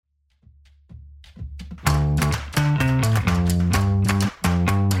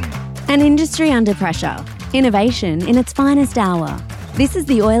An industry under pressure. Innovation in its finest hour. This is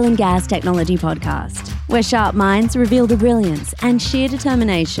the Oil and Gas Technology Podcast, where sharp minds reveal the brilliance and sheer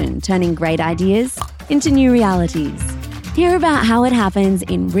determination turning great ideas into new realities. Hear about how it happens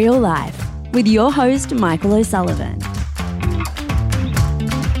in real life with your host, Michael O'Sullivan.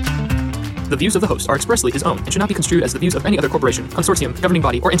 The views of the host are expressly his own and should not be construed as the views of any other corporation, consortium, governing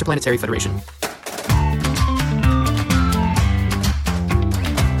body, or interplanetary federation.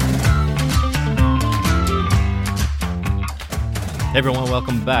 Hey everyone,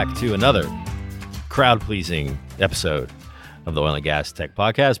 welcome back to another crowd-pleasing episode of the Oil and Gas Tech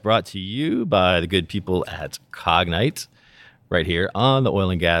Podcast, brought to you by the good people at Cognite, right here on the Oil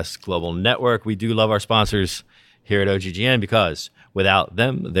and Gas Global Network. We do love our sponsors here at OGGN because without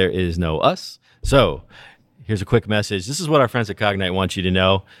them, there is no us. So here's a quick message. This is what our friends at Cognite want you to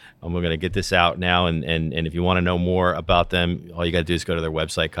know. And we're going to get this out now. And if you want to know more about them, all you got to do is go to their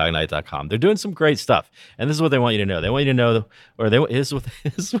website, cognite.com. They're doing some great stuff. And this is what they want you to know. They want you to know, this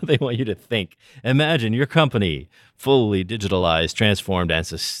is what they want you to think. Imagine your company fully digitalized, transformed, and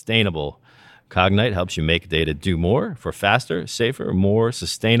sustainable. Cognite helps you make data do more for faster, safer, more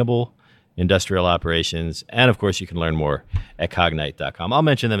sustainable industrial operations. And of course, you can learn more at cognite.com. I'll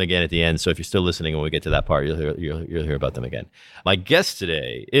mention them again at the end. So if you're still listening when we get to that part, you'll hear about them again. My guest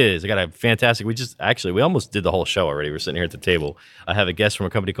today is, I got a fantastic, we almost did the whole show already. We're sitting here at the table. I have a guest from a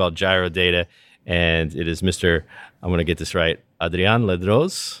company called Gyro Data, and it is Mr., I'm going to get this right, Adrian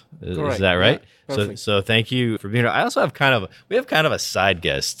Ledros. Is that right? Yeah, so thank you for being here. I also have we have kind of a side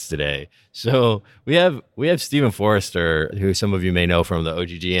guest today. So we have Stephen Forrester, who some of you may know from the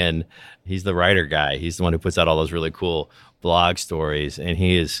OGGN. He's the writer guy. He's the one who puts out all those really cool blog stories, and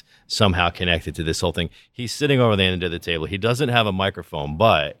he is somehow connected to this whole thing. He's sitting over the end of the table. He doesn't have a microphone,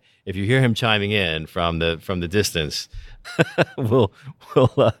 but if you hear him chiming in from the distance, we'll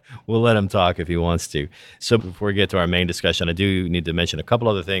let him talk if he wants to. So before we get to our main discussion, I do need to mention a couple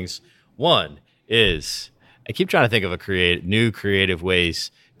other things. One is I keep trying to think of new creative ways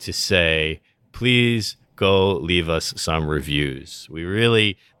to say, please go leave us some reviews.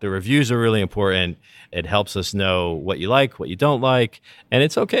 The reviews are really important. It helps us know what you like, what you don't like, and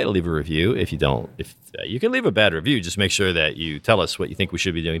it's okay to leave a review if you don't. If you can leave a bad review, just make sure that you tell us what you think we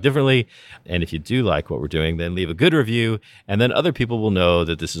should be doing differently. And if you do like what we're doing, then leave a good review, and then other people will know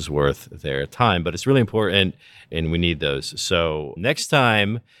that this is worth their time. But it's really important, and we need those. So next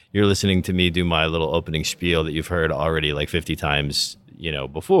time you're listening to me do my little opening spiel that you've heard already like 50 times,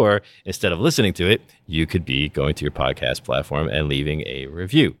 before, instead of listening to it, you could be going to your podcast platform and leaving a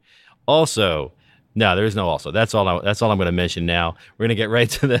review. Also, no, there is no also. That's all I'm going to mention now. We're going to get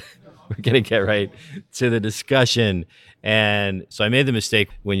right to the discussion. And so I made the mistake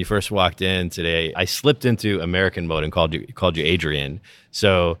when you first walked in today. I slipped into American mode and called you Adrian.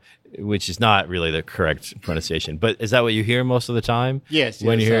 So, which is not really the correct pronunciation. But is that what you hear most of the time? Yes.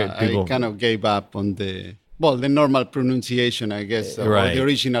 When you hear people, I kind of gave up on the normal pronunciation, I guess, right, or the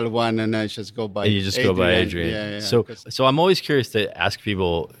original one, and I just go by. And you just Adrian. go by Adrian. Yeah, so I'm always curious to ask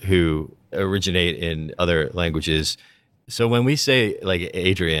people who originate in other languages. So when we say like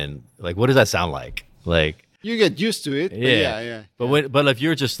Adrian, like what does that sound like? Like you get used to it. Yeah. But if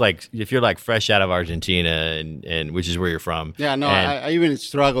you're just if you're fresh out of Argentina and which is where you're from. Yeah, no, I even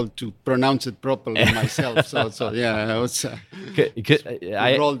struggled to pronounce it properly myself. So yeah, I was.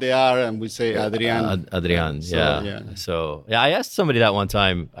 We roll the R and we say Adrian. Adrian, yeah. So I asked somebody that one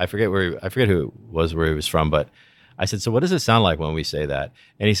time. I forget who it was, where he was from, but I said, "So what does it sound like when we say that?"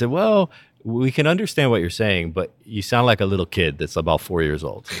 And he said, "Well, we can understand what you're saying, but you sound like a little kid that's about 4 years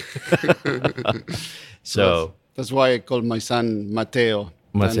old." So that's why I call my son Mateo.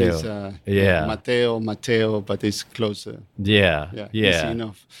 Mateo, Mateo, but it's closer. Yeah. Easy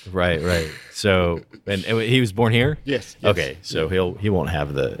enough. Right. So, and he was born here. Yes. Okay, so he won't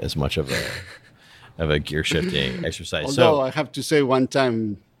have as much of a gear shifting exercise. Although I have to say, one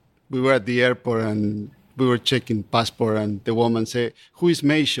time we were at the airport and we were checking passport, and the woman said, "Who is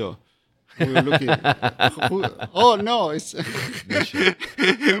Meisho?" We were looking. Oh no! It's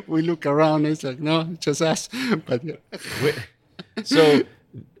we look around. It's like, no, it's just us. But so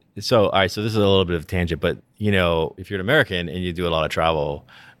all right. So this is a little bit of a tangent, but if you're an American and you do a lot of travel,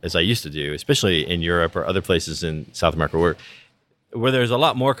 as I used to do, especially in Europe or other places in South America, where there's a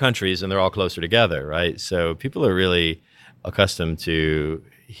lot more countries and they're all closer together, right? So people are really accustomed to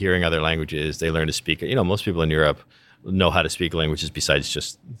hearing other languages. They learn to speak. Most people in Europe know how to speak languages besides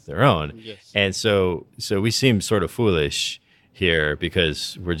just their own. Yes. And so we seem sort of foolish here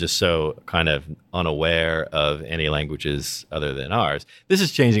because we're just so kind of unaware of any languages other than ours. This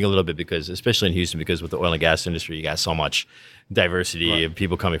is changing a little bit because, especially in Houston, because with the oil and gas industry, you got so much diversity of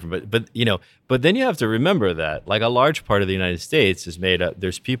people coming from, but then you have to remember that like a large part of the United States is made up,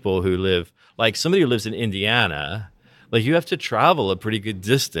 there's people who live, like somebody who lives in Indiana, like you have to travel a pretty good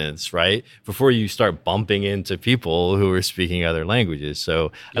distance, right? Before you start bumping into people who are speaking other languages.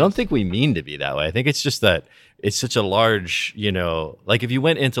 So I don't think we mean to be that way. I think it's just that it's such a large, like if you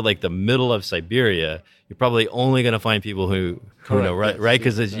went into like the middle of Siberia, you're probably only going to find people who know, right? Right?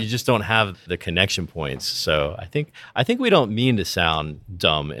 Because you just don't have the connection points. So I think we don't mean to sound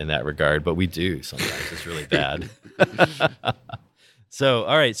dumb in that regard, but we do sometimes. It's really bad. So,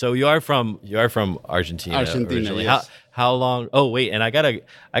 all right. So you are from Argentina. Originally. Yes. How long? Oh, wait. And I gotta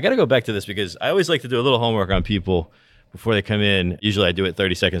go back to this because I always like to do a little homework on people before they come in. Usually I do it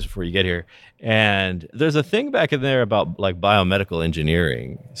 30 seconds before you get here. And there's a thing back in there about like biomedical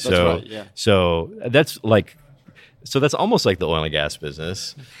engineering. That's right, yeah. So that's almost like the oil and gas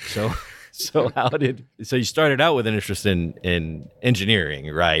business. So you started out with an interest in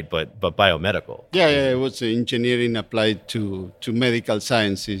engineering, right? But biomedical. Yeah, it was engineering applied to medical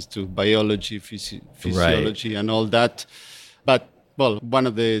sciences, to biology, physiology, and all that. But one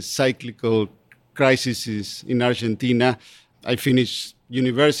of the cyclical crises in Argentina, I finished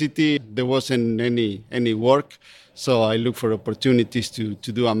university. There wasn't any work, so I looked for opportunities to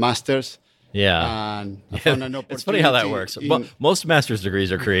do a master's. Yeah. And I found an opportunity. It's funny how that works. Most master's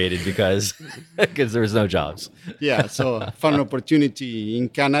degrees are created because there's no jobs. Yeah, so I found an opportunity in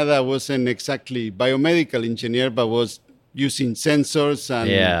Canada. I wasn't exactly biomedical engineer, but was using sensors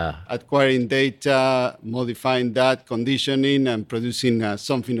and acquiring data, modifying that, conditioning, and producing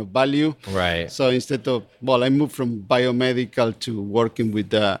something of value. Right. So instead of, I moved from biomedical to working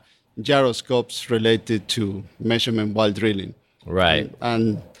with gyroscopes related to measurement while drilling. Right.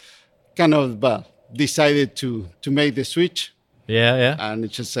 And kind of decided to make the switch. Yeah. And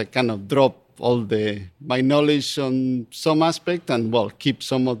it just kind of drop all my knowledge on some aspect and keep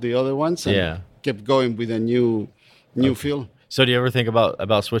some of the other ones and kept going with a new field. So do you ever think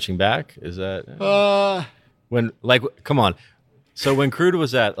about switching back? Is that come on. So when crude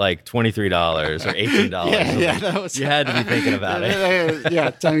was at like $23 or $18, you had to be thinking about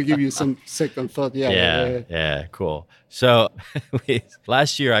it. Trying to give you some second thought. Yeah, cool. So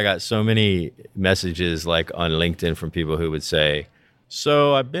last year I got so many messages like on LinkedIn from people who would say,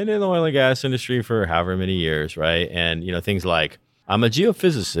 so I've been in the oil and gas industry for however many years, right? And things like, I'm a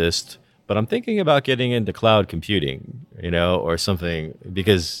geophysicist, but I'm thinking about getting into cloud computing, or something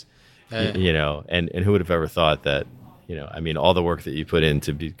because, and who would have ever thought that, all the work that you put in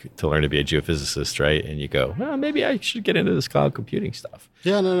to learn to be a geophysicist, right? And you go, well, maybe I should get into this cloud computing stuff.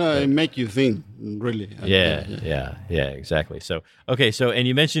 Yeah, no, it make you think, really. Yeah, exactly. So, okay, and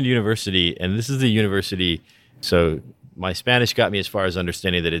you mentioned university, and this is the university. So my Spanish got me as far as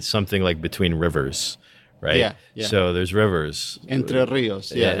understanding that it's something like between rivers, right? Yeah. So there's rivers. Entre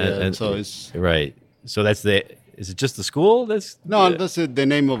Rios, and so it's... Right. So is it just the school? That's the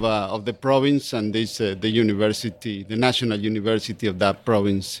name of the province, and this the university, the national university of that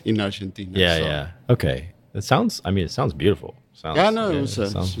province in Argentina. Yeah. Okay. It sounds beautiful. It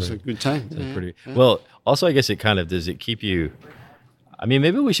was a good time. Well, also, I guess does it keep you,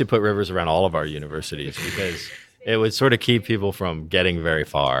 maybe we should put rivers around all of our universities because it would sort of keep people from getting very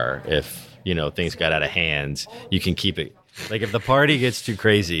far if, things got out of hand. You can keep it, like if the party gets too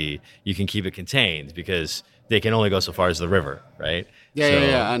crazy, you can keep it contained because they can only go so far as the river, right?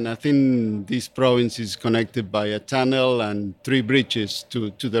 Yeah. And I think this province is connected by a tunnel and 3 bridges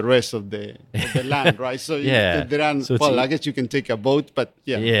to the rest of the land, right? So I guess you can take a boat, but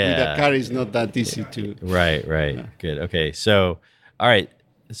with a car it's not that easy to. Right. Yeah. Good. Okay. So, all right.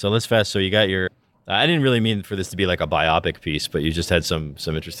 So let's fast. So you got your. I didn't really mean for this to be like a biopic piece, but you just had some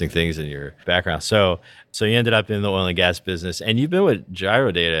interesting things in your background. So you ended up in the oil and gas business, and you've been with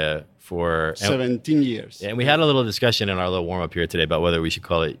Gyrodata for 17 years. And we had a little discussion in our little warm up here today about whether we should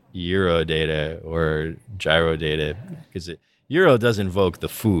call it Eurodata or Gyrodata, because Euro does invoke the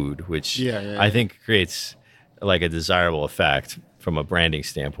food, which I think creates like a desirable effect from a branding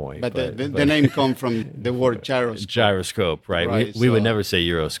standpoint. But the name comes from the word gyroscope. Gyroscope, right? We would never say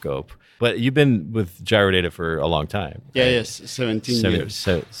Euroscope. But you've been with Gyrodata for a long time. Yeah, right? Yes, 17 years.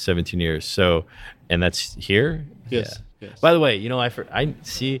 17 years. So, and that's here? Yes. By the way, I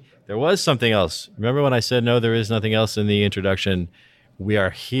see there was something else. Remember when I said, no, there is nothing else in the introduction? We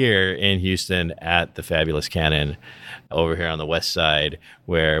are here in Houston at the Fabulous Cannon over here on the west side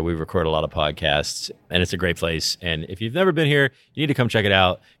where we record a lot of podcasts, and it's a great place. And if you've never been here, you need to come check it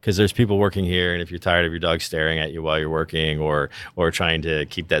out because there's people working here. And if you're tired of your dog staring at you while you're working or trying to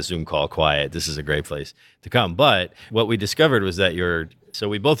keep that Zoom call quiet, this is a great place to come. But what we discovered was that so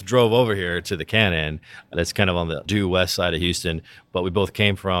we both drove over here to the Cannon. That's kind of on the due west side of Houston, but we both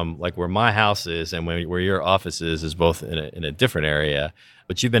came from like where my house is and where your office is both in a different area.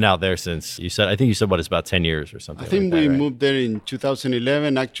 But you've been out there since I think you said what, it's about 10 years or something. I think like that, we right? moved there in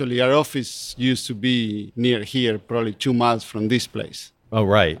 2011. Actually, our office used to be near here, probably 2 miles from this place. Oh,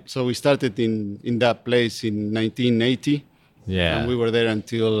 right. So we started in that place in 1980. Yeah. And we were there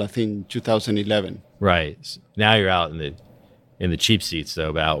until, I think, 2011. Right. Now you're out in the cheap seats though,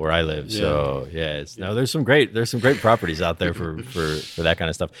 about where I live. So there's some great properties out there for that kind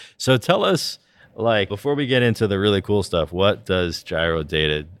of stuff. So tell us, like, before we get into the really cool stuff, what does Gyro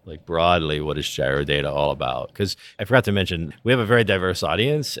Data, like broadly, what is Gyro Data all about? Because I forgot to mention, we have a very diverse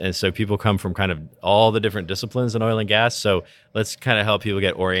audience. And so people come from kind of all the different disciplines in oil and gas. So let's kind of help people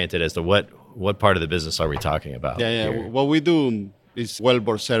get oriented as to what part of the business are we talking about? Yeah. What we do is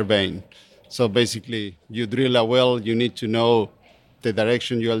wellbore surveying. So basically, you drill a well, you need to know the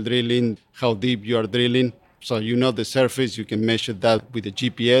direction you are drilling, how deep you are drilling. So you know the surface, you can measure that with the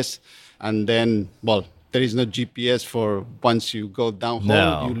GPS. And then, there is no GPS for once you go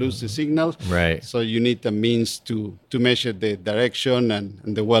downhole, you lose the signal. Right. So you need a means to measure the direction and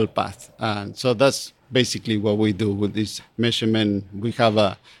the well path. And so that's basically what we do with this measurement. We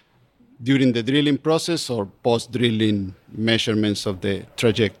have during the drilling process or post-drilling measurements of the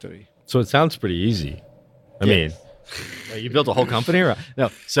trajectory. So it sounds pretty easy. I mean, you built a whole company? No.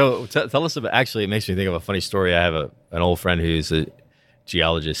 So tell us about, actually, it makes me think of a funny story. I have an old friend who's a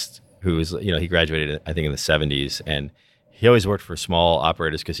geologist who is, he graduated, I think, in the 70s. And he always worked for small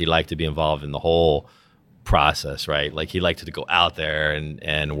operators because he liked to be involved in the whole process, right? Like he liked to go out there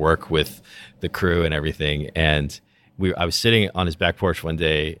and work with the crew and everything. And I was sitting on his back porch one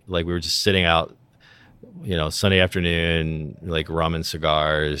day, like we were just sitting out, Sunday afternoon, like rum and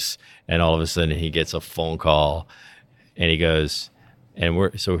cigars, and all of a sudden he gets a phone call and he goes,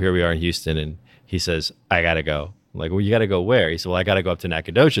 so here we are in Houston, and he says, I gotta go. I'm like, well, you gotta go where? He said, well, I gotta go up to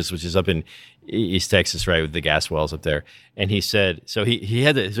Nacogdoches, which is up in East Texas, right, with the gas wells up there. And he said, so he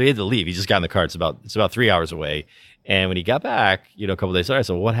had to leave. He just got in the car. It's about 3 hours away. And when he got back, a couple of days later, I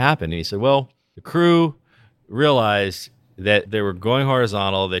said, well, what happened? And he said, well, the crew realized that they were going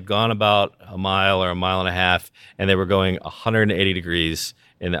horizontal. They'd gone about a mile or a mile and a half, and they were going 180 degrees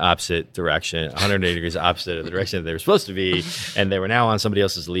in the opposite direction, 180 degrees opposite of the direction that they were supposed to be. And they were now on somebody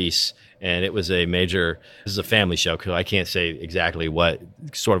else's lease. And it was this is a family show, because I can't say exactly what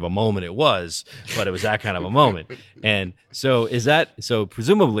sort of a moment it was, but it was that kind of a moment. And so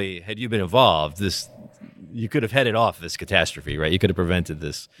presumably, had you been involved, you could have headed off this catastrophe, right? You could have prevented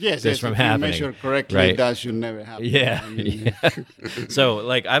this from happening. Yes, if you measure correctly, right? That should never happen. Yeah. So,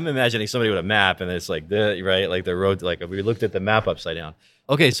 like, I'm imagining somebody with a map, and it's like right? Like the road, like if we looked at the map upside down.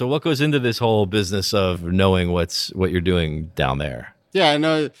 Okay, so what goes into this whole business of knowing what you're doing down there? Yeah, I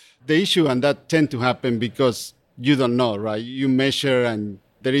know the issue, and that tend to happen because you don't know, right? You measure and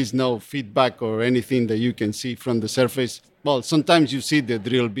there is no feedback or anything that you can see from the surface. Well, sometimes you see the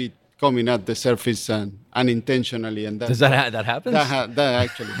drill bit coming at the surface and unintentionally, and does that happen? That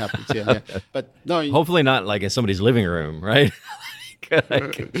actually happens, yeah. But no, hopefully not like in somebody's living room, right?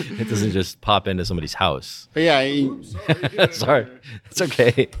 It doesn't just pop into somebody's house. But yeah, sorry, it's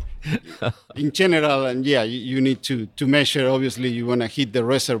okay. In general, and you need to measure. Obviously, you want to hit the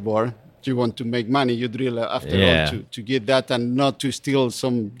reservoir. You want to make money. You drill after all to get that, and not to steal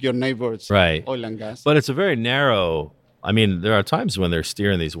your neighbor's oil and gas. But it's a very narrow. I mean, there are times when they're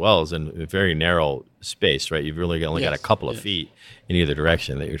steering these wells in a very narrow space, right? You've really only got a couple of feet in either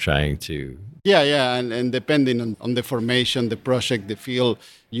direction that you're trying to. Yeah, and depending on the formation, the project, the field,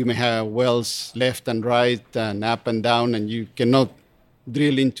 you may have wells left and right and up and down, and you cannot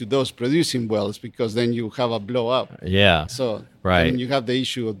drill into those producing wells because then you have a blow up. Yeah. So right. you have the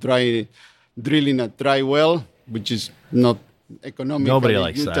issue of drilling a dry well, which is not economically Nobody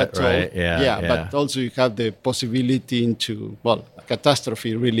likes good that, at right? all. Yeah. But also you have the possibility into a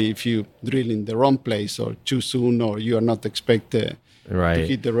catastrophe really if you drill in the wrong place or too soon, or you are not expected to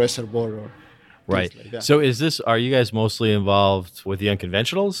hit the reservoir or. Right. Like so are you guys mostly involved with the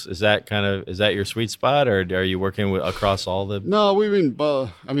unconventionals? Is that your sweet spot, or are you working across all the? No, we've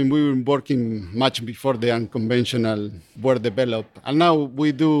been working much before the unconventional were developed. And now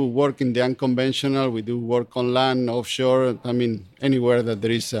we do work in the unconventional. We do work on land, offshore. I mean, anywhere that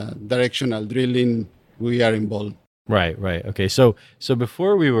there is a directional drilling, we are involved. Right. Okay. So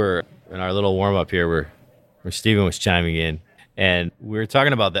before we were in our little warm up here, where Stephen was chiming in, and we were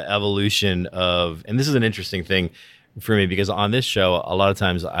talking about the evolution of, and this is an interesting thing for me because on this show, a lot of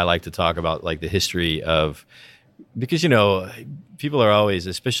times I like to talk about like the history of, because people are always,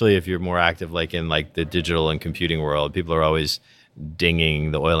 especially if you're more active like in like the digital and computing world, people are always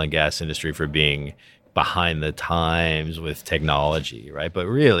dinging the oil and gas industry for being behind the times with technology, right? But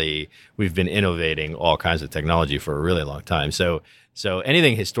really, we've been innovating all kinds of technology for a really long time. So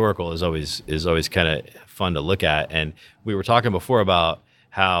anything historical is always kind of fun to look at. And we were talking before about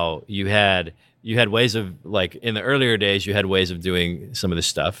how you had ways of, like in the earlier days, you had ways of doing some of the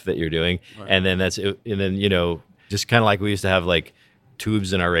stuff that you're doing, right. And then just kind of like we used to have like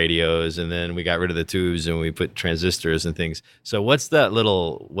tubes in our radios, and then we got rid of the tubes and we put transistors and things. So what's the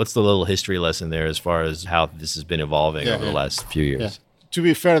little history lesson there as far as how this has been evolving over the last few years? Yeah. To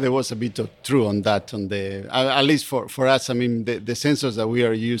be fair, there was a bit of true on that, at least for us. I mean, the sensors that we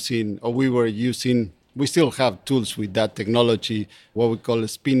are using, or we were using, we still have tools with that technology, what we call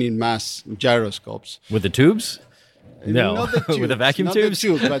spinning mass gyroscopes. With the tubes? No, not the tubes, with the vacuum not tubes?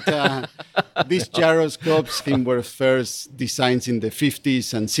 The tube, but these gyroscopes were first designed in the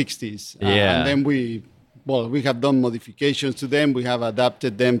 50s and 60s. And then we have done modifications to them. We have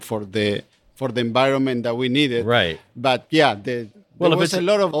adapted them for the environment that we needed. Right. But yeah, there was a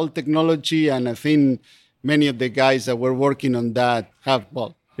lot of old technology, and I think many of the guys that were working on that have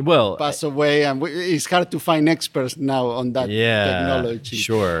passed away, and it's hard to find experts now on that technology.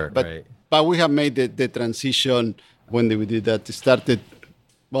 Sure, But we have made the transition. When we did that, it started,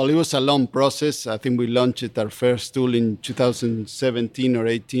 it was a long process. I think we launched our first tool in 2017 or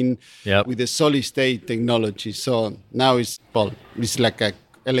 18 with the solid state technology. So now it's like an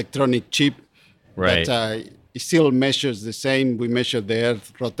electronic chip that it still measures the same. We measure the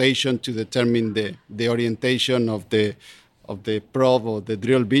Earth rotation to determine the orientation of the probe or the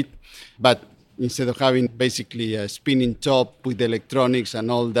drill bit. But instead of having basically a spinning top with electronics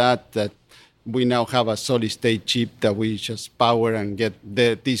and all that we now have a solid state chip that we just power and get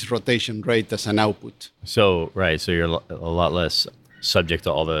this rotation rate as an output. So you're a lot less subject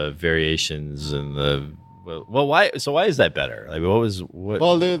to all the variations and why is that better? Like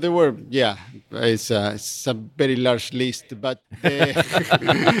Well, there were it's a very large list, but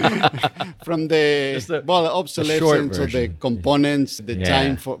from the obsolescence of the components, the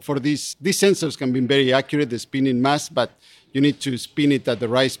time for these sensors can be very accurate, the spinning mass, but you need to spin it at the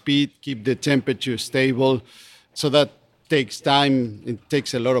right speed, keep the temperature stable. So that takes time. It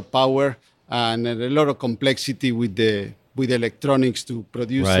takes a lot of power and a lot of complexity with electronics to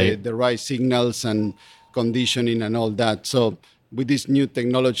produce the right signals and conditioning and all that. So with this new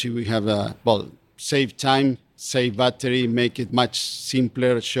technology, we have save time, save battery, make it much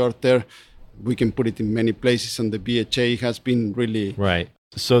simpler, shorter. We can put it in many places on the VHA. Has been really... Right.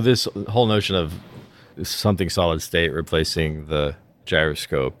 So this whole notion of something solid state replacing the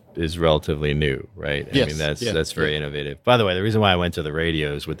gyroscope is relatively new, right? Yes. I mean, that's very innovative. By the way, the reason why I went to the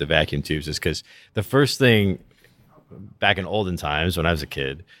radios with the vacuum tubes is because the first thing back in olden times when I was a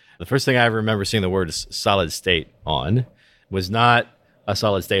kid, the first thing I remember seeing the word solid state on was not a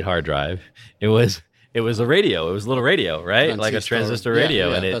solid state hard drive. It was a radio. It was a little radio, right? Like a transistor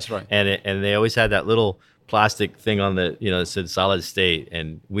radio. Yeah, that's right. And they always had that little plastic thing on the, it said solid state.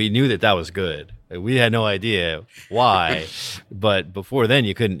 And we knew that was good. We had no idea why. But before then,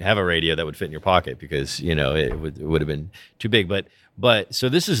 you couldn't have a radio that would fit in your pocket because, it would have been too big. But so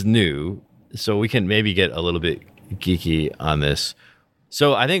this is new. So we can maybe get a little bit geeky on this.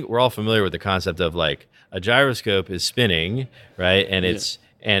 So I think we're all familiar with the concept of like a gyroscope is spinning, right? And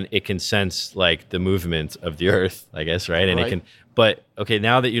it can sense like the movement of the Earth, I guess, right? And it can, but okay,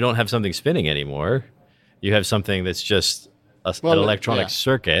 now that you don't have something spinning anymore, you have something that's just an electronic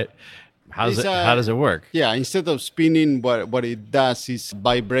circuit. How does it work? Yeah, instead of spinning, what it does is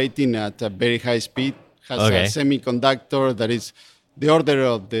vibrating at a very high speed. Has a semiconductor that is the order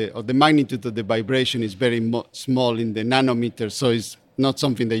of the magnitude of the vibration is very small in the nanometer, so it's not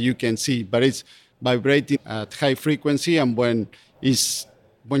something that you can see, but it's vibrating at high frequency, and when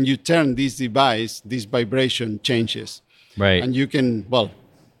you turn this device, this vibration changes. Right. And you can,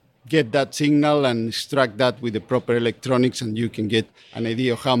 get that signal and extract that with the proper electronics, and you can get an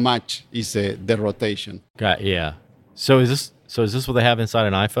idea of how much is the rotation. Yeah. So is this what they have inside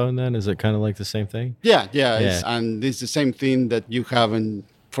an iPhone then? Is it kind of like the same thing? Yeah. And it's the same thing that you have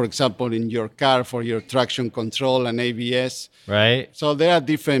for example, in your car for your traction control and ABS. Right. So there are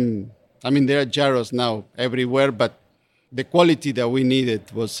there are gyros now everywhere, but the quality that we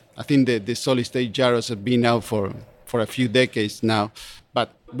needed was, I think the solid state gyros have been out for a few decades now,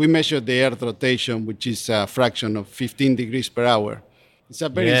 But we measure the Earth rotation, which is a fraction of 15 degrees per hour. It's a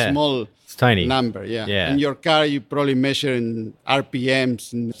very small it's tiny number, yeah. Yeah. In your car, you probably measure in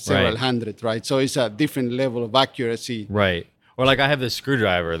RPMs, in several Right. hundred, right? So it's a different level of accuracy. Right. Or like I have this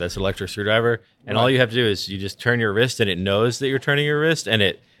screwdriver, that's an electric screwdriver, and all you have to do is you just turn your wrist and it knows that you're turning your wrist and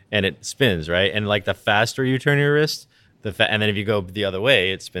it spins, right? And like the faster you turn your wrist, and then if you go the other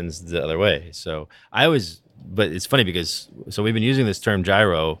way, it spins the other way. So but it's funny because we've been using this term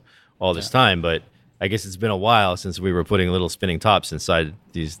gyro all this time, but I guess it's been a while since we were putting little spinning tops inside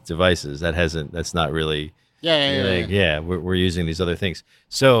these devices. That's not really we're using these other things.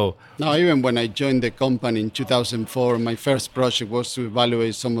 So No, even when I joined the company in 2004, my first project was to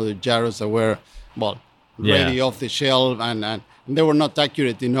evaluate some of the gyros that were, ready off the shelf, and they were not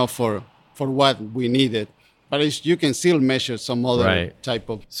accurate enough for what we needed. But you can still measure some other type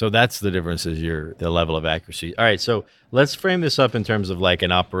of. So that's the difference is the level of accuracy. All right, so let's frame this up in terms of like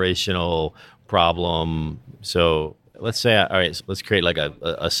an operational problem. So let's say, all right, so let's create like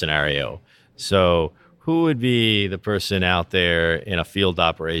a scenario. So who would be the person out there in a field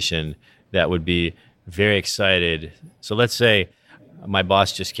operation that would be very excited? So let's say my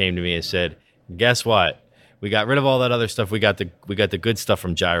boss just came to me and said, guess what? We got rid of all that other stuff. We got the good stuff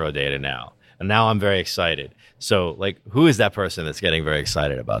from gyro data now. And now I'm very excited. So like, who is that person that's getting very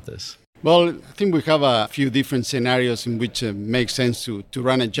excited about this? Well, I think we have a few different scenarios in which it makes sense to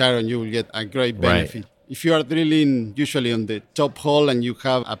run a gyro, and you will get a great benefit. Right. If you are drilling usually on the top hole and you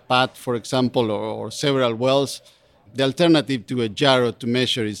have a pad, for example, or several wells, the alternative to a gyro to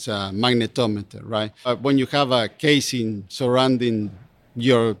measure is a magnetometer, right? When you have a casing surrounding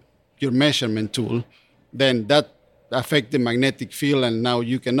your measurement tool, then that affects the magnetic field, and now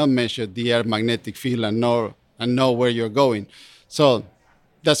you cannot measure the air magnetic field and know where you're going. So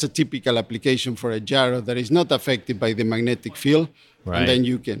that's a typical application for a gyro that is not affected by the magnetic field, and then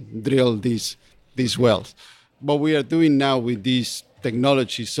you can drill these wells. What we are doing now with this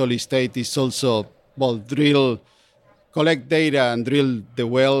technology, solid state, is also collect data and drill the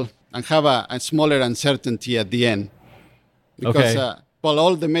well and have a smaller uncertainty at the end. Because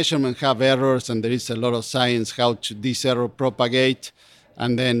all the measurements have errors, and there is a lot of science how this error propagate.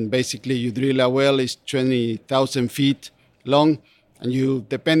 And then basically you drill a well, it's 20,000 feet long, and you,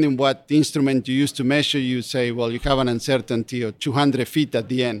 depending what instrument you use to measure, you say, you have an uncertainty of 200 feet at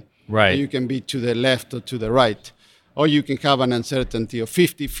the end. Right. You can be to the left or to the right. Or you can have an uncertainty of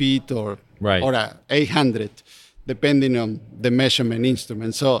 50 feet or 800, depending on the measurement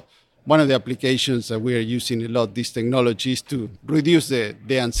instrument. So one of the applications that we are using a lot, this technology, is to reduce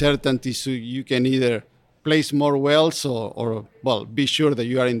the uncertainty, so you can either place more wells or be sure that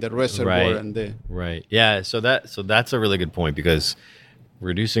you are in the reservoir. Right. Yeah. So that's a really good point, because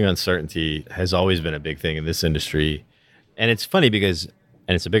reducing uncertainty has always been a big thing in this industry. And it's funny because,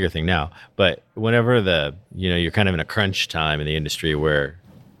 and it's a bigger thing now, but whenever you're kind of in a crunch time in the industry where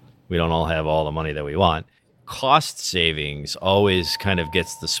we don't all have all the money that we want, cost savings always kind of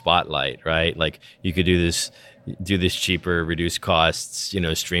gets the spotlight, right? Like you could do this cheaper, reduce costs,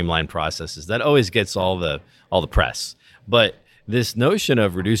 streamline processes. That always gets all the press. But this notion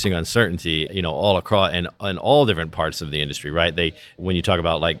of reducing uncertainty, all across and all different parts of the industry, right? When you talk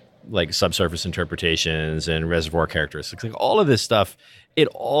about like subsurface interpretations and reservoir characteristics, like all of this stuff, it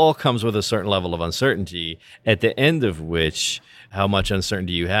all comes with a certain level of uncertainty, at the end of which how much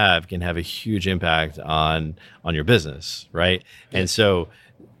uncertainty you have can have a huge impact on your business, right? And so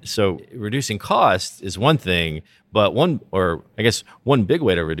reducing cost is one thing, but one big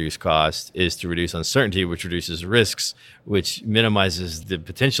way to reduce cost is to reduce uncertainty, which reduces risks, which minimizes the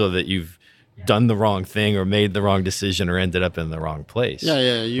potential that you've done the wrong thing or made the wrong decision or ended up in the wrong place.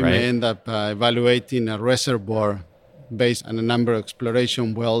 You may end up evaluating a reservoir based on a number of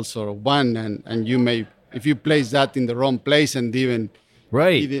exploration wells or one, and you may, if you place that in the wrong place and even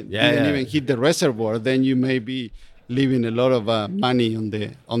hit the reservoir, then you may be leaving a lot of money on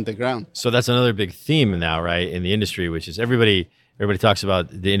the ground. So that's another big theme now, right, in the industry, which is everybody talks about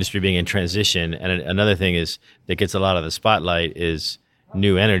the industry being in transition, and another thing is that gets a lot of the spotlight is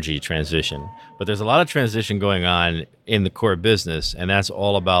new energy transition. But there's a lot of transition going on in the core business, and that's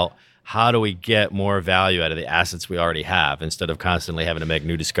all about how do we get more value out of the assets we already have instead of constantly having to make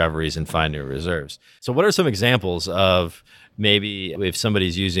new discoveries and find new reserves. So what are some examples of maybe if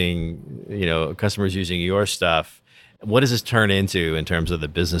somebody's using, a customer's using your stuff, what does this turn into in terms of the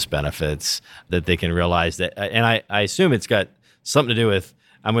business benefits that they can realize that? And I assume it's got something to do with,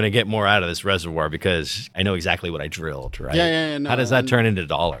 I'm going to get more out of this reservoir because I know exactly what I drilled, right? No, how does that turn into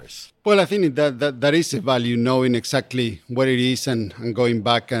dollars? Well, I think that is a value, knowing exactly what it is and going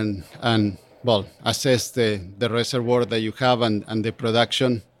back and assess the reservoir that you have and the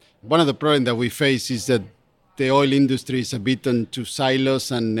production. One of the problems that we face is that the oil industry is a bit into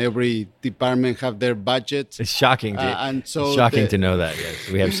silos, and every department have their budget. It's shocking to know that. Yes,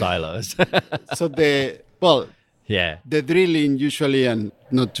 we have silos. So yeah, the drilling usually, and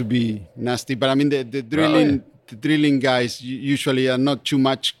not to be nasty, but I mean the drilling guys usually are not too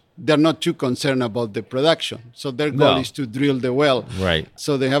much. They're not too concerned about the production. So their goal is to drill the well. Right.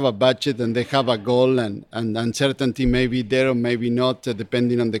 So they have a budget and they have a goal, and uncertainty may be there or maybe not,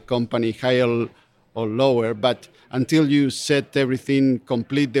 depending on the company, higher or lower. But until you set everything,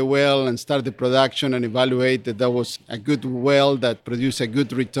 complete the well and start the production and evaluate that was a good well that produced a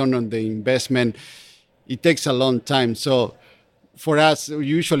good return on the investment, it takes a long time. So for us,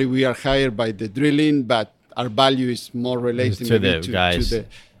 usually we are hired by the drilling, but our value is more related to the guys.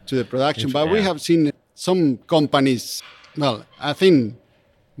 To the production. But we have seen some companies, I think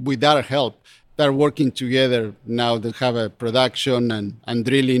with our help, they're working together now. They have a production and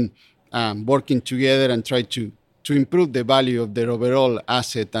drilling, working together and try to improve the value of their overall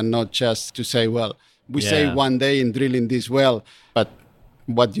asset, and not just to say, we say one day in drilling this well, but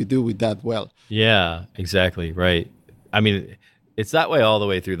what you do with that well. Yeah, exactly. Right. I mean, it's that way all the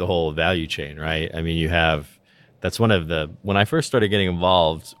way through the whole value chain, right? I mean, that's one of when I first started getting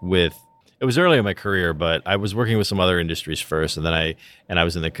involved with, it was early in my career, but I was working with some other industries first, and then I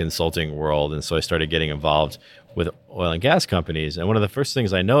was in the consulting world. And so I started getting involved with oil and gas companies. And one of the first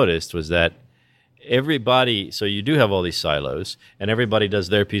things I noticed was that so you do have all these silos, and everybody does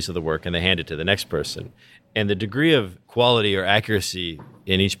their piece of the work and they hand it to the next person. And the degree of quality or accuracy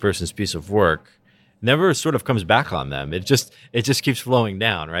in each person's piece of work never sort of comes back on them. It just keeps flowing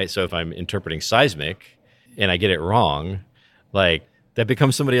down, right? So if I'm interpreting seismic and I get it wrong, like that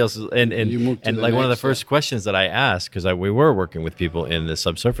becomes somebody else's. And like one of the first questions that I asked, because we were working with people in the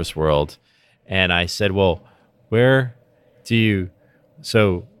subsurface world, and I said, well, where do you,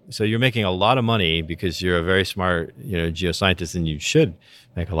 so you're making a lot of money because you're a very smart, geoscientist, and you should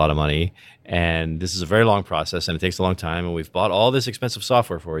make a lot of money. And this is a very long process, and it takes a long time. And we've bought all this expensive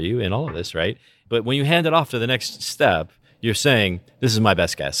software for you and all of this, right? But when you hand it off to the next step, you're saying, this is my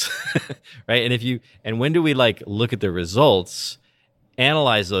best guess, right? And when do we look at the results,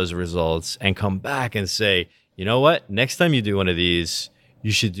 analyze those results, and come back and say, you know what, next time you do one of these,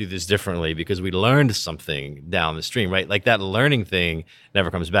 you should do this differently because we learned something down the stream, right? Like that learning thing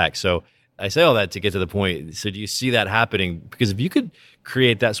never comes back. So I say all that to get to the point. So do you see that happening? Because if you could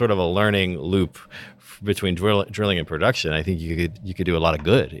create that sort of a learning loop between drilling and production, I think you could do a lot of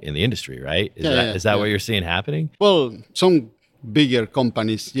good in the industry, right? Is that what you're seeing happening? Well, some bigger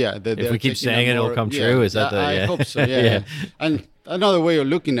companies, if we keep saying it'll come true, is that I hope so, yeah. And another way of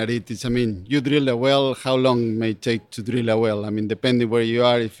looking at it is, I mean, you drill a well, how long may it take to drill a well? I mean, depending where you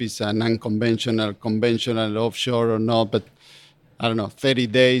are, if it's an unconventional, conventional, offshore or not, but I don't know, 30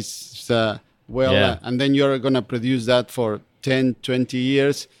 days and then you're going to produce that for 10, 20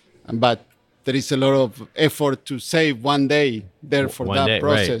 years, but there is a lot of effort to save one day there for that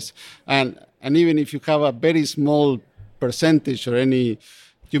process. Right. And even if you have a very small percentage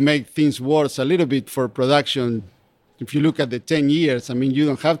you make things worse a little bit for production. If you look at the 10 years, I mean, you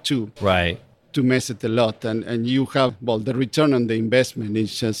don't have to mess it a lot. And you have, the return on the investment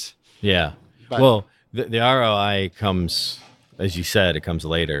is just... Yeah. Well, the ROI comes, as you said, it comes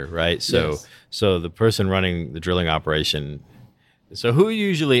later, right? So the person running the drilling operation... So who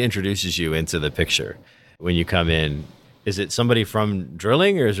usually introduces you into the picture when you come in? Is it somebody from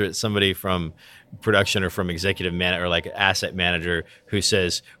drilling, or is it somebody from production or from executive or like asset manager who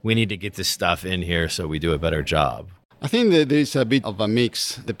says, we need to get this stuff in here so we do a better job? I think that there is a bit of a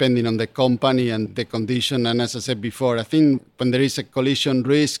mix depending on the company and the condition. And as I said before, I think when there is a collision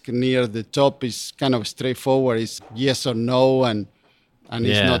risk near the top, it's kind of straightforward. It's yes or no, and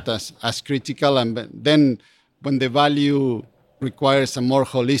it's not as critical. And then when the value requires a more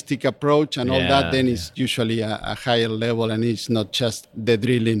holistic approach and all that, then it's usually a higher level, and it's not just the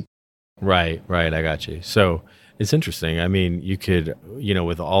drilling. Right. I got you. So it's interesting. I mean, you could,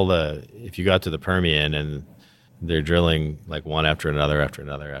 with if you got to the Permian and they're drilling like one after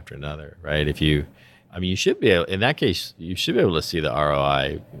another, right? You should be able, in that case, you should be able to see the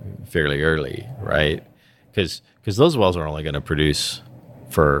ROI fairly early, right? Because those wells are only going to produce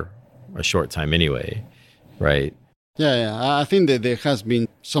for a short time anyway, right? Yeah. I think that there has been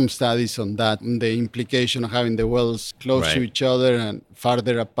some studies on that, the implication of having the wells close to each other and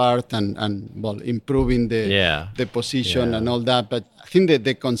farther apart, and improving the position and all that. But I think that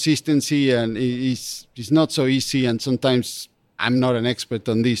the consistency is not so easy, and sometimes I'm not an expert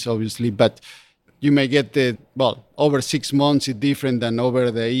on this, obviously, but you may get over 6 months is different than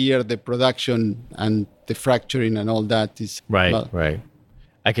over the year. The production and the fracturing and all that is right.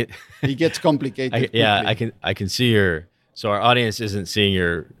 I can. It gets complicated. I can see your. So our audience isn't seeing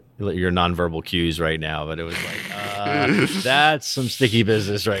your nonverbal cues right now, but it was like that's some sticky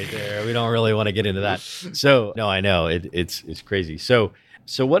business right there. We don't really want to get into that. So no, I know it's crazy. So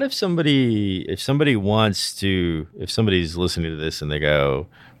what if somebody's listening to this and they go,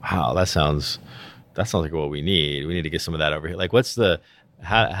 wow, that sounds like what we need. We need to get some of that over here. Like,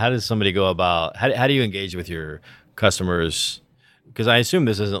 how does somebody go about, how do you engage with your customers? Because I assume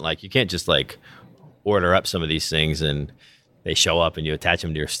this isn't like, you can't just like order up some of these things and they show up and you attach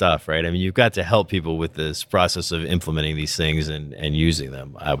them to your stuff, right? I mean, you've got to help people with this process of implementing these things and using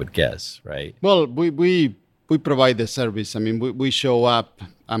them, I would guess, right? Well, we provide the service. I mean, we show up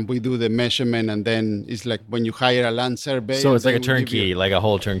and we do the measurement, and then it's like when you hire a land survey. So it's like a turnkey, like a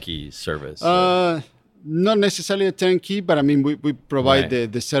whole turnkey service. Not necessarily a turnkey, but I mean, we provide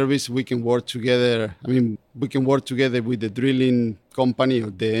the service. We can work together. I mean, we can work together with the drilling company or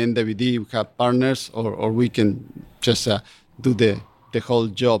the NWD. We have partners, or we can just do the whole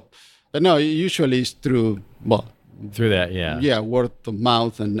job. But no, usually it's through that, yeah, word of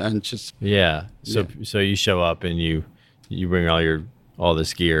mouth and just So you show up and you bring all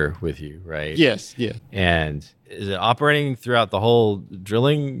this gear with you, right? Yes, yeah. And is it operating throughout the whole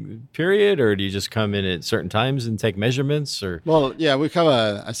drilling period, or do you just come in at certain times and take measurements? Or we have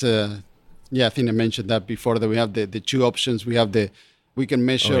I think I mentioned that before, that we have the two options. We can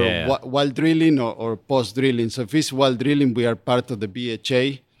measure while drilling or post drilling. So if it's while drilling, we are part of the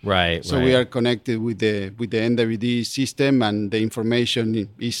BHA. Right. So we are connected with the NWD system, and the information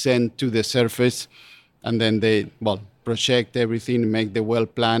is sent to the surface, and then they project everything, make the well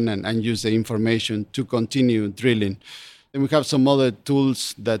plan, and use the information to continue drilling. Then we have some other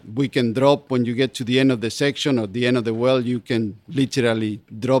tools that we can drop when you get to the end of the section or the end of the well. You can literally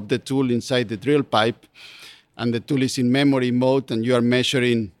drop the tool inside the drill pipe, and the tool is in memory mode, and you are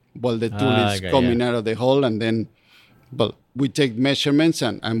measuring while the tool is coming out of the hole, and then we take measurements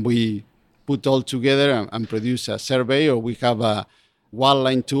and we put all together and produce a survey. Or we have a wall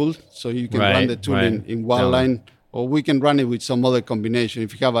line tool, so you can run the tool in wall line, or we can run it with some other combination.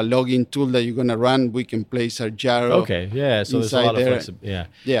 If you have a logging tool that you're going to run, we can place our gyro. Okay, yeah, so there's a lot of flexibility.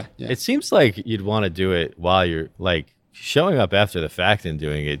 Yeah. It seems like you'd want to do it while you're like showing up after the fact and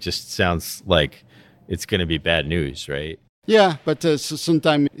doing it. Just sounds like it's going to be bad news, right? Yeah, but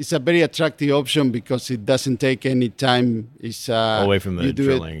sometimes it's a very attractive option because it doesn't take any time. It's away from the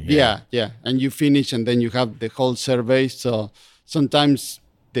drilling. Yeah, and you finish, and then you have the whole survey. So sometimes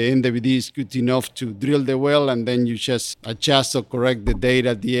the NWD is good enough to drill the well, and then you just adjust or correct the data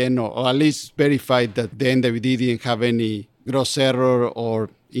at the end, or at least verify that the NWD didn't have any gross error or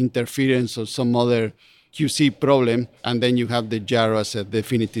interference or some other QC problem, and then you have the gyro as a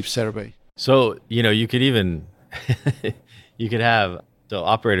definitive survey. So, you could even...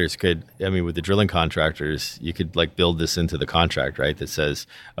 operators could, with the drilling contractors, you could like build this into the contract, right? That says,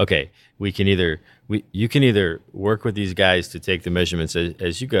 okay, you can either work with these guys to take the measurements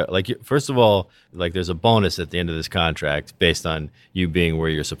as you go. Like, first of all, like there's a bonus at the end of this contract based on you being where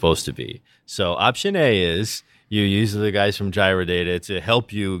you're supposed to be. So option A is you use the guys from Gyrodata to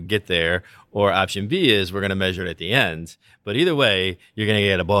help you get there, or option B is we're going to measure it at the end. But either way, you're going to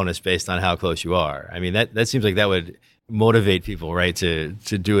get a bonus based on how close you are. I mean, that seems like that would motivate people, right, to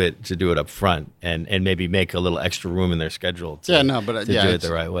do it up front and maybe make a little extra room in their schedule to do it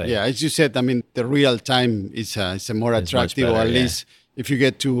the right way. Yeah, as you said, the real time is a more attractive, better, or at least if you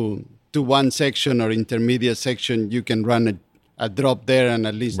get to one section or intermediate section, you can run a drop there and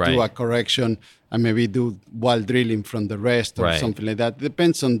at least do a correction and maybe do while drilling from the rest or something like that.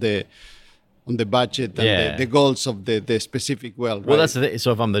 Depends on the budget and the goals of the specific well. Right? Well, that's the thing.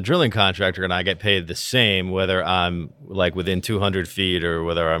 So if I'm the drilling contractor and I get paid the same, whether I'm like within 200 feet or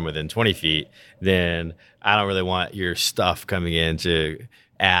whether I'm within 20 feet, then I don't really want your stuff coming in to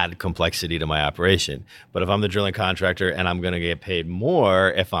add complexity to my operation. But if I'm the drilling contractor and I'm going to get paid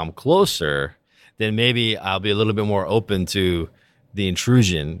more if I'm closer, then maybe I'll be a little bit more open to the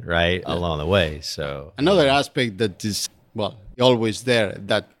intrusion, along the way. So another aspect that is, always there,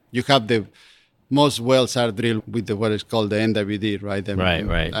 that you have most wells are drilled with what is called the NWD, right?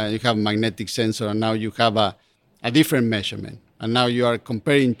 You have a magnetic sensor, and now you have a different measurement. And now you are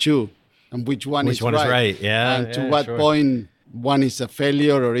comparing two, and which one is right. Yeah. And to what point one is a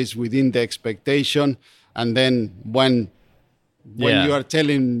failure or is within the expectation. And then when you are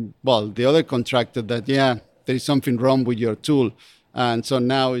telling, the other contractor that, there is something wrong with your tool. And so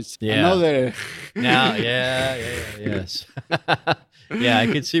now it's another... Now, yes. Yeah, I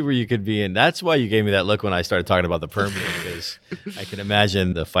could see where you could be in. That's why you gave me that look when I started talking about the Permian, because I can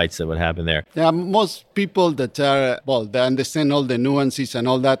imagine the fights that would happen there. Yeah, most people that are, they understand all the nuances and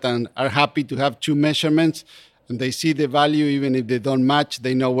all that and are happy to have two measurements and they see the value even if they don't match.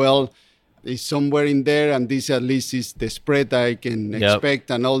 They know, well, it's somewhere in there and this at least is the spread I can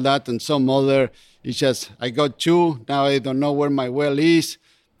expect and all that. And some other, it's just, I got two, now I don't know where my well is.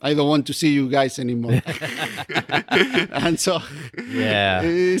 I don't want to see you guys anymore. And so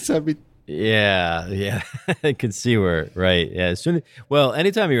it's a bit. Yeah. I can see where, right. Yeah. Well,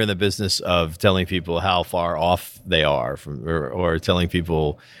 anytime you're in the business of telling people how far off they are from, or telling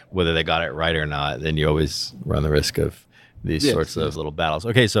people whether they got it right or not, then you always run the risk of these sorts of little battles.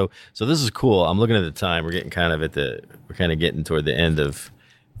 Okay. So this is cool. I'm looking at the time. We're getting getting toward the end of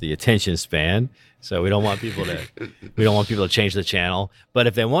the attention span. So we don't want people to change the channel. But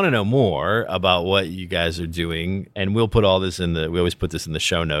if they want to know more about what you guys are doing, and we'll put all this we always put this in the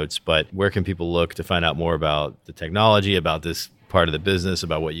show notes, but where can people look to find out more about the technology, about this part of the business,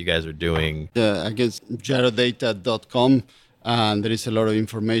 about what you guys are doing? I guess gyrodata.com, and there is a lot of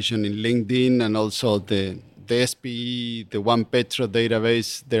information in LinkedIn and also the SPE, the One Petro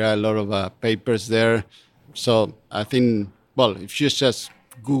database. There are a lot of papers there. So I think, if you just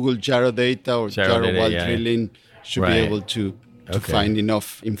Google Gyro Data or Gyro Well Drilling, should be able to find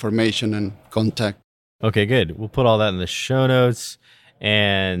enough information and contact. Okay, good. We'll put all that in the show notes.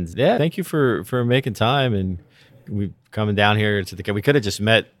 And thank you for making time and we coming down here to we could have just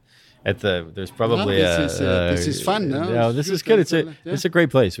met at there's probably this is fun. No, this is good. It's a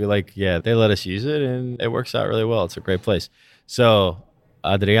great place. We they let us use it and it works out really well. It's a great place. So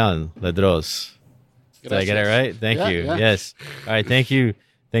Adrián Ledros. Did I get it right? Thank you. Yeah. Yes. All right. Thank you.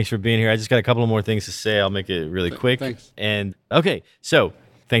 Thanks for being here. I just got a couple of more things to say. I'll make it really quick. Thanks. And okay, so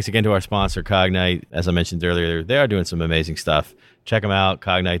thanks again to our sponsor, Cognite. As I mentioned earlier, they are doing some amazing stuff. Check them out,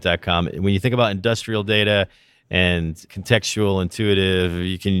 cognite.com. When you think about industrial data and contextual, intuitive,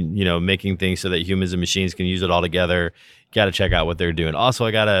 you can, making things so that humans and machines can use it all together. Got to check out what they're doing. Also,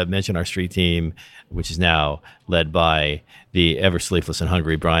 I got to mention our street team, which is now led by the ever sleepless and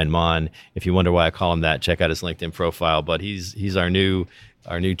hungry Brian Mon. If you wonder why I call him that, check out his LinkedIn profile. But he's our new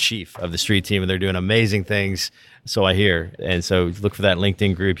chief of the street team, and they're doing amazing things. So I hear. And so look for that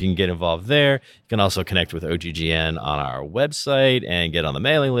LinkedIn group. You can get involved there. You can also connect with OGGN on our website and get on the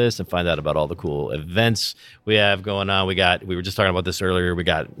mailing list and find out about all the cool events we have going on. We were just talking about this earlier. We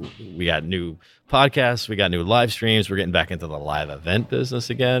got new podcasts. We got new live streams. We're getting back into the live event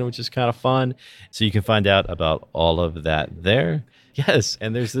business again, which is kind of fun. So you can find out about all of that there. Yes.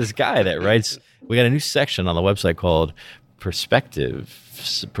 And there's this guy that writes, we got a new section on the website called Perspectives.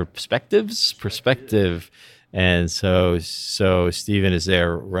 And so Steven is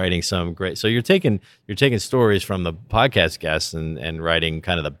there writing some great. So you're taking stories from the podcast guests and writing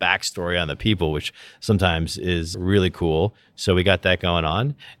kind of the backstory on the people, which sometimes is really cool. So we got that going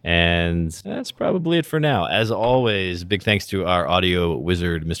on, and that's probably it for now. As always, big thanks to our audio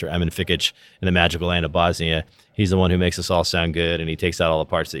wizard, Mr. Emin Fikic, in the magical land of Bosnia. He's the one who makes us all sound good, and he takes out all the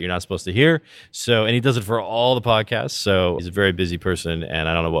parts that you're not supposed to hear. So, and he does it for all the podcasts. So he's a very busy person, and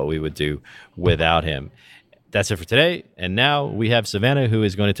I don't know what we would do without him. That's it for today. And now we have Savannah, who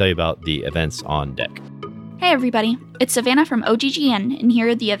is going to tell you about the events on deck. Hey everybody, it's Savannah from OGGN, and here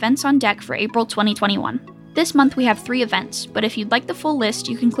are the events on deck for April 2021. This month we have 3 events, but if you'd like the full list,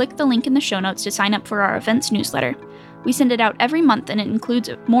 you can click the link in the show notes to sign up for our events newsletter. We send it out every month, and it includes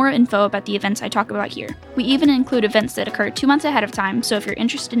more info about the events I talk about here. We even include events that occur 2 months ahead of time, so if you're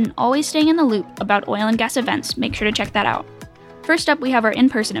interested in always staying in the loop about oil and gas events, make sure to check that out. First up, we have our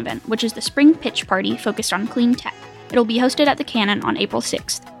in-person event, which is the Spring Pitch Party focused on clean tech. It'll be hosted at the Cannon on April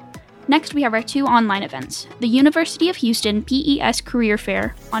 6th. Next, we have our 2 online events, the University of Houston PES Career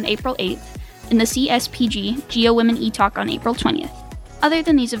Fair on April 8th, and the CSPG Geo Women E-Talk on April 20th. Other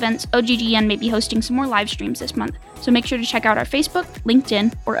than these events, OGGN may be hosting some more live streams this month, so make sure to check out our Facebook,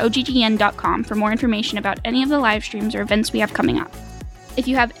 LinkedIn, or OGGN.com for more information about any of the live streams or events we have coming up. If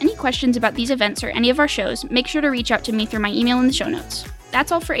you have any questions about these events or any of our shows, make sure to reach out to me through my email in the show notes.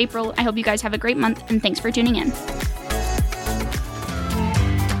 That's all for April. I hope you guys have a great month, and thanks for tuning in.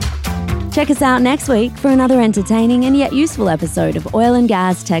 Check us out next week for another entertaining and yet useful episode of Oil and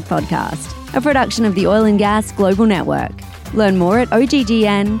Gas Tech Podcast, a production of the Oil and Gas Global Network. Learn more at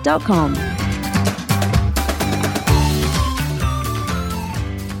oggn.com.